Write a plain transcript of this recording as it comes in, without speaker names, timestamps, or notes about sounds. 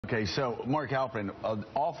Okay, so Mark Halpern, an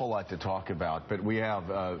awful lot to talk about, but we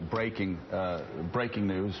have breaking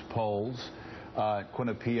news, polls,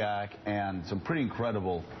 Quinnipiac, and some pretty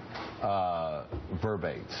incredible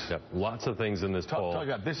verbates. Yep, lots of things in this poll. Talk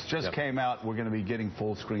about this. Just came out. We're going to be getting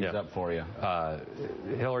full screens up for you.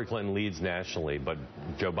 Hillary Clinton leads nationally, but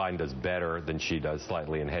Joe Biden does better than she does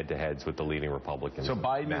slightly in head-to-heads with the leading Republicans. So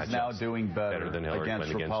Biden is now doing better than Hillary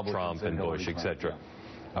Clinton against Trump and Bush, etc.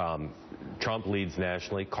 Trump leads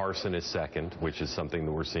nationally. Carson is second, which is something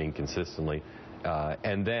that we're seeing consistently.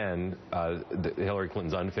 And then Hillary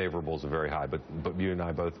Clinton's unfavorables are very high, but you and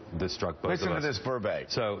I both, this struck both of us. Listen to this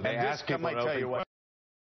verbate. So they ask people,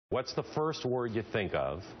 what's the first word you think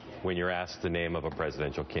of when you're asked the name of a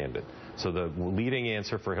presidential candidate? So the leading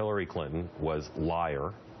answer for Hillary Clinton was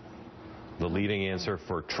liar. The leading answer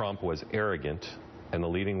for Trump was arrogant. And the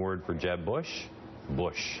leading word for Jeb Bush,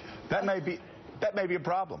 Bush. That may be a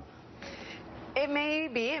problem. It may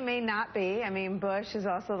be, it may not be. I mean, Bush is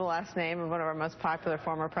also the last name of one of our most popular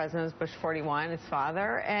former presidents, Bush 41, his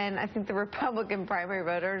father. And I think the Republican primary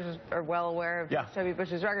voters are well aware of W.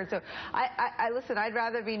 Bush's record. So, listen, I'd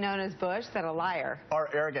rather be known as Bush than a liar. Or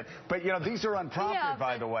arrogant. But, you know, these are unprompted,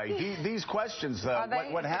 by the way. These questions, though,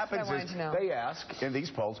 what happens is they ask in these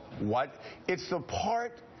polls, it's the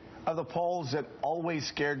part of the polls that always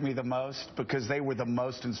scared me the most because they were the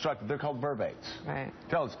most instructive. They're called verbates. Right.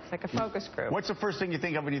 Tell us. It's like a focus group. What's the first thing you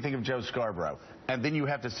think of when you think of Joe Scarborough? And then you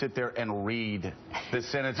have to sit there and read the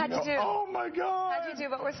sentence. How'd you do? Oh, my God. How'd you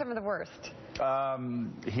do? What were some of the worst?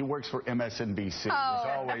 He works for MSNBC. Oh. It's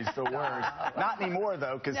always the worst. Not anymore,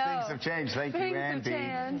 though, because things have changed. Thank you,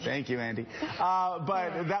 Andy. Thank you, Andy.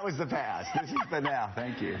 But that was the past. This is the now.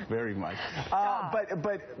 Thank you very much.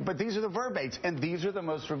 But these are the verbates, and these are the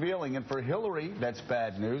most revealing. And for Hillary, that's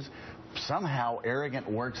bad news. Somehow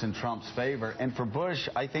arrogant works in Trump's favor. And for Bush,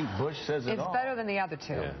 I think Bush says it all. It's better than the other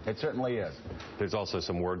two. Yeah. It certainly is. There's also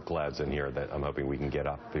some word clouds in here that I'm hoping we can get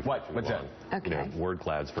up. What's that? Okay. You know, word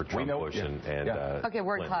clouds for Trump, Bush, and okay,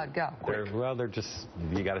 word cloud, go. They're just,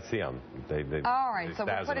 you got to see them. All right, so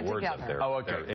we'll put it together. Oh, okay.